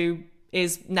who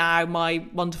is now my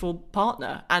wonderful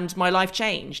partner, and my life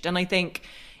changed. And I think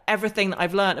everything that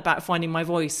I've learned about finding my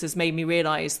voice has made me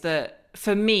realise that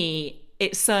for me,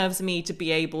 it serves me to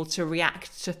be able to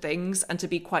react to things and to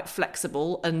be quite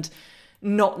flexible, and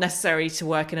not necessarily to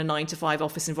work in a 9-to-5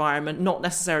 office environment, not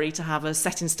necessarily to have a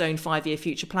set in stone 5-year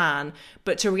future plan,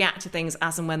 but to react to things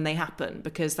as and when they happen,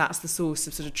 because that's the source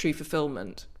of sort of true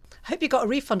fulfillment. I hope you got a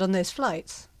refund on those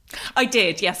flights. I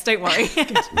did, yes, don't worry.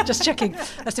 Just checking.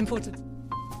 That's important.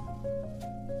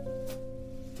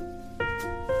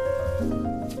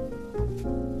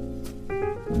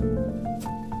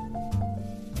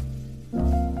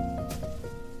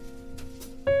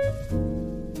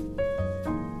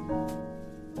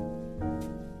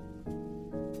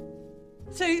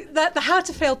 So the How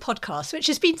to Fail podcast, which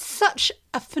has been such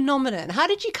a phenomenon, how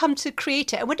did you come to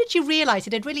create it? And when did you realise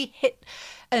it had really hit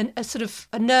a sort of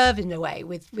a nerve in a way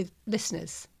with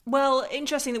listeners? Well,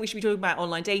 interesting that we should be talking about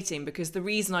online dating, because the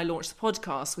reason I launched the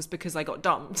podcast was because I got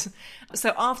dumped.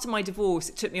 So after my divorce,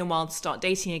 it took me a while to start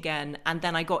dating again. And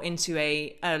then I got into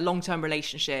a long-term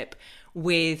relationship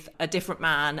with a different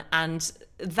man. And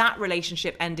that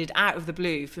relationship ended out of the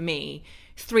blue for me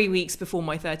 3 weeks before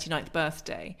my 39th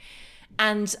birthday.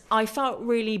 And I felt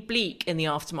really bleak in the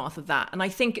aftermath of that. And I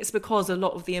think it's because a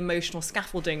lot of the emotional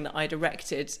scaffolding that I'd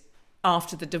erected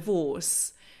after the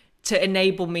divorce to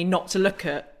enable me not to look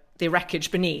at the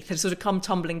wreckage beneath had sort of come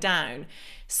tumbling down.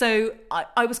 So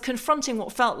I was confronting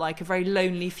what felt like a very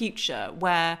lonely future,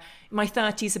 where my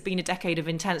 30s had been a decade of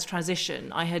intense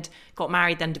transition. I had got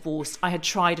married, then divorced. I had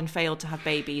tried and failed to have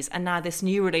babies. And now this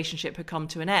new relationship had come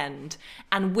to an end.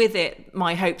 And with it,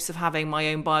 my hopes of having my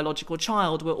own biological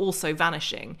child were also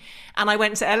vanishing. And I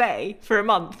went to LA for a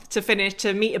month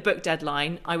to meet a book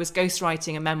deadline. I was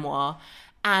ghostwriting a memoir.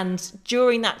 And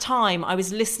during that time, I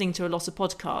was listening to a lot of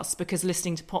podcasts, because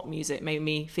listening to pop music made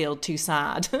me feel too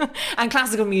sad. And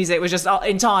classical music was just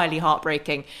entirely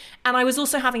heartbreaking. And I was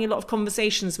also having a lot of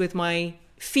conversations with my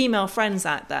female friends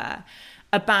out there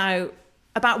about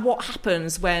what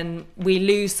happens when we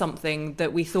lose something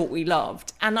that we thought we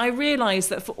loved. And I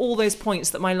realised that for all those points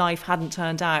that my life hadn't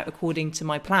turned out according to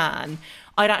my plan,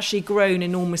 I'd actually grown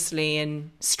enormously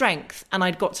in strength, and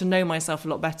I'd got to know myself a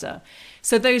lot better.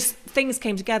 So those things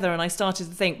came together, and I started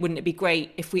to think, wouldn't it be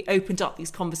great if we opened up these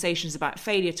conversations about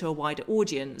failure to a wider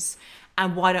audience?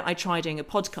 And why don't I try doing a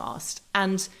podcast?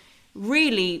 And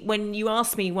really, when you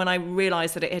asked me when I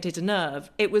realised that it had hit a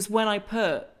nerve, it was when I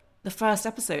put the first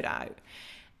episode out.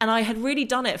 And I had really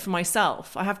done it for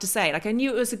myself, I have to say. Like, I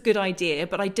knew it was a good idea,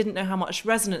 but I didn't know how much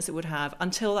resonance it would have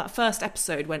until that first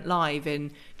episode went live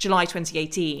in July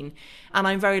 2018. And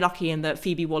I'm very lucky in that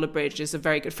Phoebe Waller-Bridge is a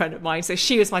very good friend of mine, so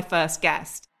she was my first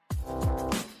guest.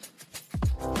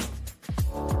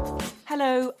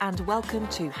 Hello and welcome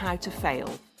to How to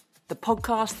Fail, the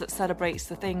podcast that celebrates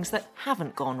the things that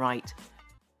haven't gone right.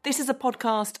 This is a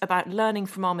podcast about learning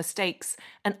from our mistakes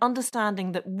and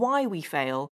understanding that why we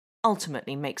fail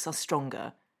ultimately makes us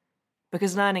stronger.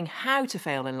 Because learning how to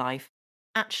fail in life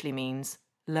actually means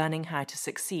learning how to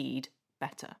succeed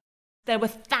better. There were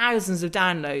thousands of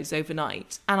downloads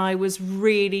overnight, and I was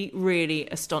really, really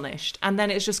astonished. And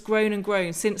then it's just grown and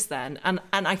grown since then. And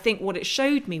I think what it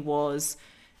showed me was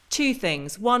two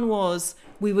things. One was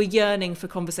we were yearning for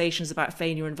conversations about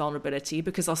failure and vulnerability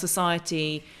because our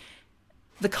society,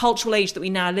 the cultural age that we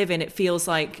now live in, it feels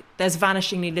like there's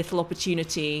vanishingly little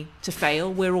opportunity to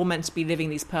fail. We're all meant to be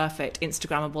living these perfect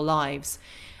Instagrammable lives.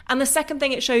 And the second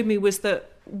thing it showed me was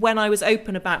that when I was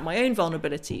open about my own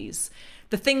vulnerabilities,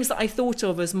 the things that I thought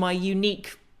of as my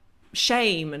unique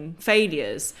shame and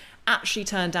failures actually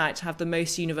turned out to have the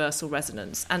most universal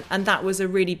resonance. And that was a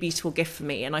really beautiful gift for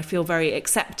me. And I feel very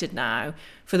accepted now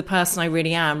for the person I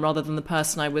really am rather than the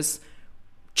person I was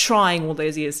trying all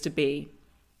those years to be.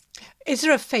 Is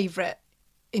there a favourite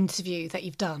interview that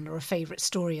you've done or a favourite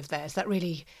story of theirs that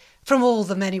really, from all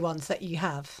the many ones that you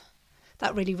have,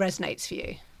 that really resonates for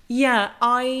you? Yeah,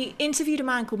 I interviewed a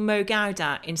man called Mo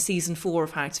Gaudat in season 4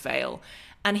 of How to Fail.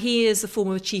 And he is the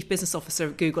former chief business officer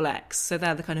of Google X. So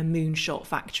they're the kind of moonshot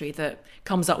factory that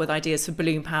comes up with ideas for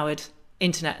balloon-powered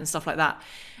internet and stuff like that.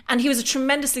 And he was a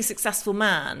tremendously successful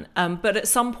man. But at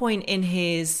some point in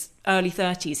his early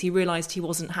 30s, he realised he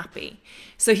wasn't happy.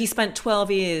 So he spent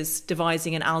 12 years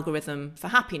devising an algorithm for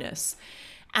happiness.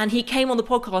 And he came on the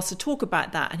podcast to talk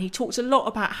about that. And he talked a lot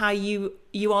about how you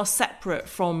are separate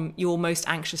from your most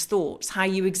anxious thoughts, how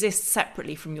you exist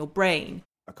separately from your brain.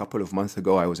 A couple of months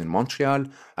ago, I was in Montreal.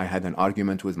 I had an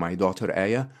argument with my daughter,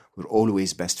 Aya. We're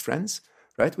always best friends,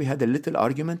 right? We had a little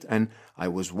argument, and I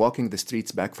was walking the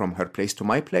streets back from her place to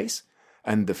my place.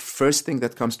 And the first thing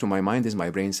that comes to my mind is my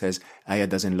brain says, Aya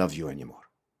doesn't love you anymore.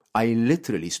 I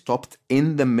literally stopped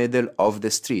in the middle of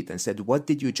the street and said, what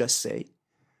did you just say?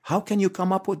 How can you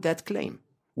come up with that claim?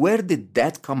 Where did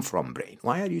that come from, brain?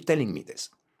 Why are you telling me this?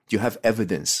 Do you have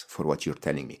evidence for what you're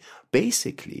telling me?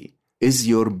 Basically, is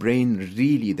your brain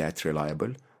really that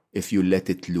reliable if you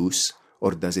let it loose,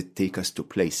 or does it take us to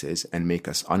places and make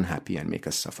us unhappy and make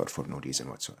us suffer for no reason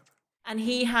whatsoever? And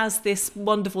he has this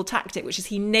wonderful tactic, which is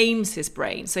he names his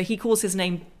brain. So he calls his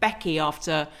name Becky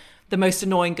after the most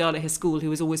annoying girl at his school who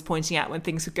was always pointing out when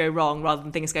things would go wrong rather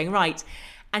than things going right.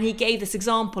 And he gave this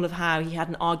example of how he had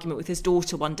an argument with his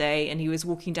daughter one day and he was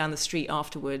walking down the street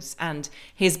afterwards and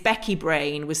his Becky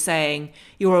brain was saying,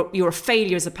 you're a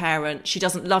failure as a parent, she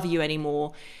doesn't love you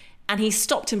anymore. And he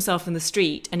stopped himself in the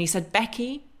street and he said,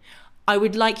 Becky, I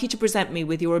would like you to present me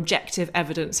with your objective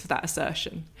evidence for that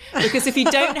assertion. Because if you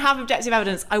don't have objective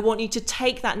evidence, I want you to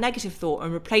take that negative thought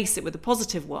and replace it with a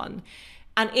positive one.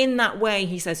 And in that way,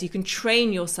 he says, you can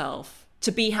train yourself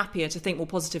to be happier, to think more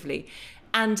positively.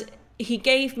 And he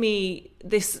gave me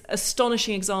this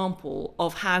astonishing example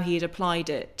of how he had applied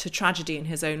it to tragedy in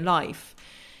his own life.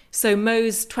 So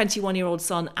Mo's 21-year-old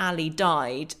son, Ali,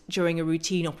 died during a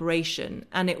routine operation,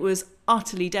 and it was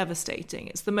utterly devastating.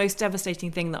 It's the most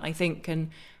devastating thing that I think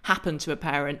can happen to a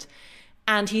parent.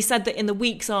 And he said that in the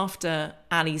weeks after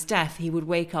Ali's death, he would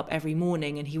wake up every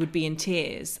morning and he would be in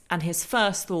tears, and his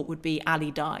first thought would be,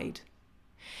 Ali died.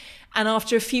 And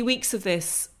after a few weeks of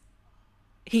this,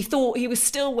 he thought he was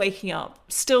still waking up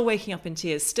in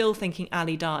tears, still thinking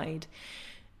Ali died.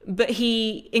 But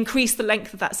he increased the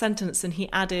length of that sentence and he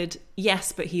added,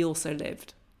 yes, but he also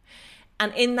lived.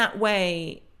 And in that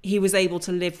way, he was able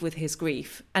to live with his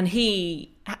grief. And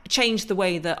he changed the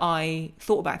way that I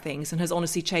thought about things and has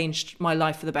honestly changed my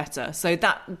life for the better. So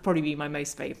that would probably be my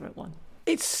most favourite one.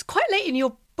 It's quite late in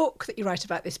your book that you write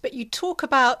about this, but you talk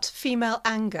about female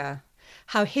anger,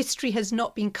 how history has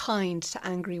not been kind to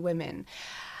angry women.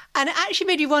 And it actually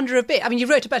made you wonder a bit. I mean, you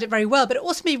wrote about it very well, but it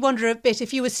also made you wonder a bit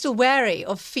if you were still wary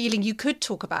of feeling you could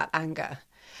talk about anger.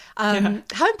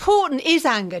 How important is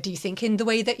anger, do you think, in the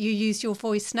way that you use your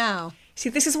voice now? See,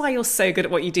 this is why you're so good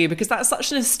at what you do, because that's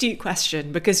such an astute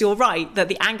question, because you're right that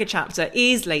the anger chapter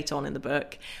is late on in the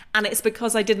book. And it's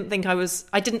because I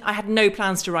had no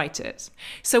plans to write it.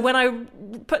 So when I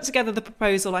put together the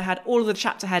proposal, I had all of the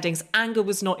chapter headings. Anger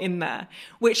was not in there,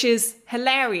 which is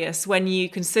hilarious when you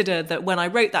consider that when I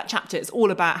wrote that chapter, it's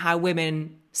all about how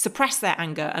women suppress their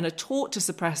anger and are taught to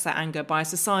suppress their anger by a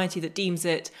society that deems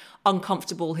it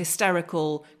uncomfortable,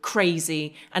 hysterical,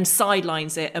 crazy, and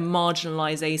sidelines it and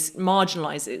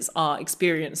marginalizes our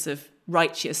experience of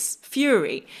righteous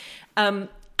fury. And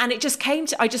it just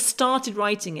I just started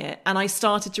writing it, and I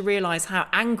started to realize how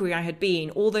angry I had been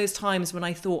all those times when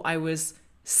I thought I was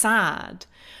sad,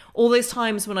 all those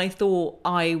times when I thought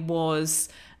I was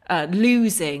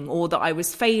losing or that I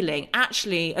was failing.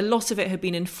 Actually, a lot of it had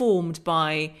been informed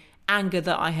by anger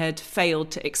that I had failed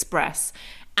to express.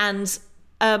 And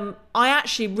I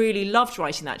actually really loved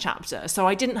writing that chapter. So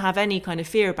I didn't have any kind of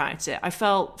fear about it. I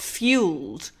felt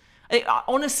fueled.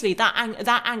 Honestly,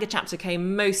 that anger chapter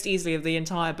came most easily of the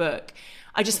entire book.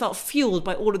 I just felt fueled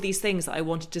by all of these things that I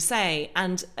wanted to say.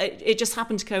 And it just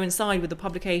happened to coincide with the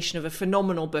publication of a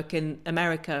phenomenal book in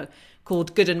America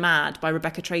called Good and Mad by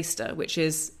Rebecca Traister, which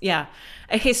is, a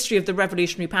history of the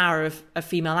revolutionary power of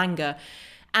female anger.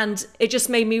 And it just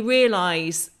made me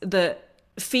realise that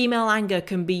female anger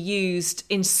can be used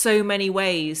in so many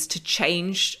ways to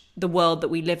change the world that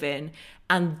we live in.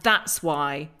 And that's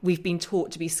why we've been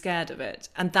taught to be scared of it.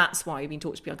 And that's why we've been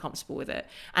taught to be uncomfortable with it.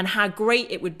 And how great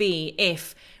it would be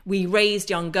if we raised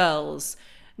young girls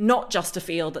not just to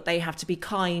feel that they have to be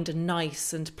kind and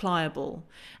nice and pliable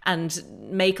and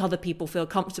make other people feel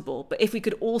comfortable, but if we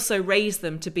could also raise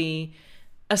them to be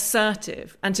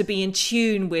assertive and to be in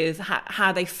tune with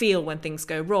how they feel when things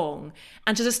go wrong,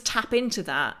 and to just tap into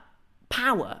that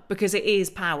power, because it is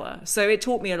power. So it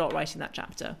taught me a lot writing that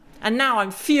chapter. And now I'm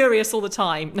furious all the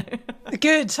time.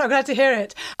 Good. I'm glad to hear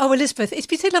it. Oh, Elizabeth, it's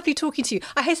been so lovely talking to you.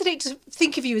 I hesitate to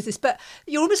think of you as this, but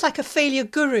you're almost like a failure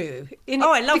guru.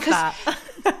 I love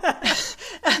that.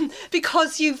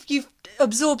 Because you've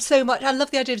absorbed so much. I love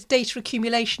the idea of data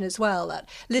accumulation as well, that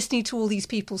listening to all these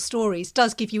people's stories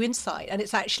does give you insight, and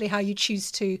it's actually how you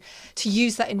choose to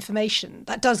use that information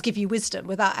that does give you wisdom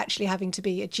without actually having to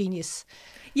be a genius.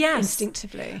 Yes.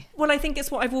 Instinctively. Well, I think it's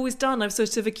what I've always done. I've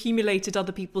sort of accumulated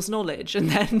other people's knowledge, and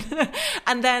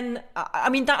then I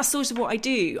mean, that's sort of what I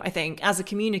do, I think, as a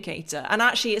communicator. And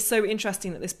actually, it's so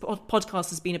interesting that this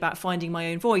podcast has been about finding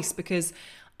my own voice, because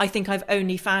I think I've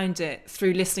only found it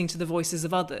through listening to the voices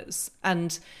of others.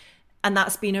 And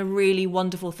that's been a really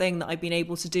wonderful thing that I've been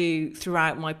able to do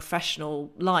throughout my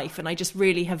professional life. And I just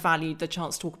really have valued the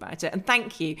chance to talk about it. And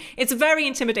thank you. It's very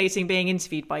intimidating being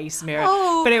interviewed by you,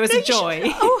 Samira, but it was a joy. I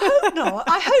hope not.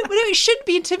 It should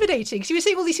be intimidating. Because you were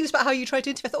saying all these things about how you try to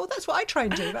interview. I thought, that's what I try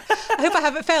and do. But I hope I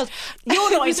haven't failed.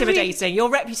 You're not intimidating. Your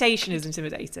reputation is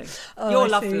intimidating. You're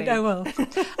lovely. Oh, well.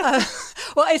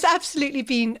 Well, it's absolutely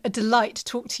been a delight to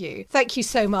talk to you. Thank you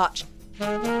so much.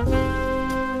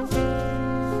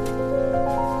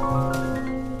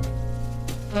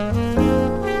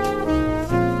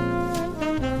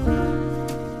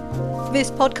 This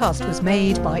podcast was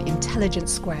made by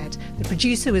Intelligence Squared. The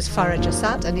producer was Farah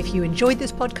Jassat, and if you enjoyed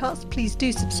this podcast, please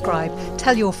do subscribe,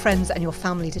 tell your friends and your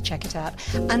family to check it out,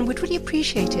 and we'd really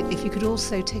appreciate it if you could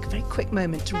also take a very quick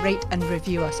moment to rate and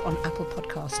review us on Apple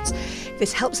Podcasts.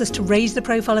 This helps us to raise the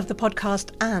profile of the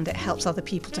podcast, and it helps other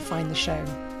people to find the show.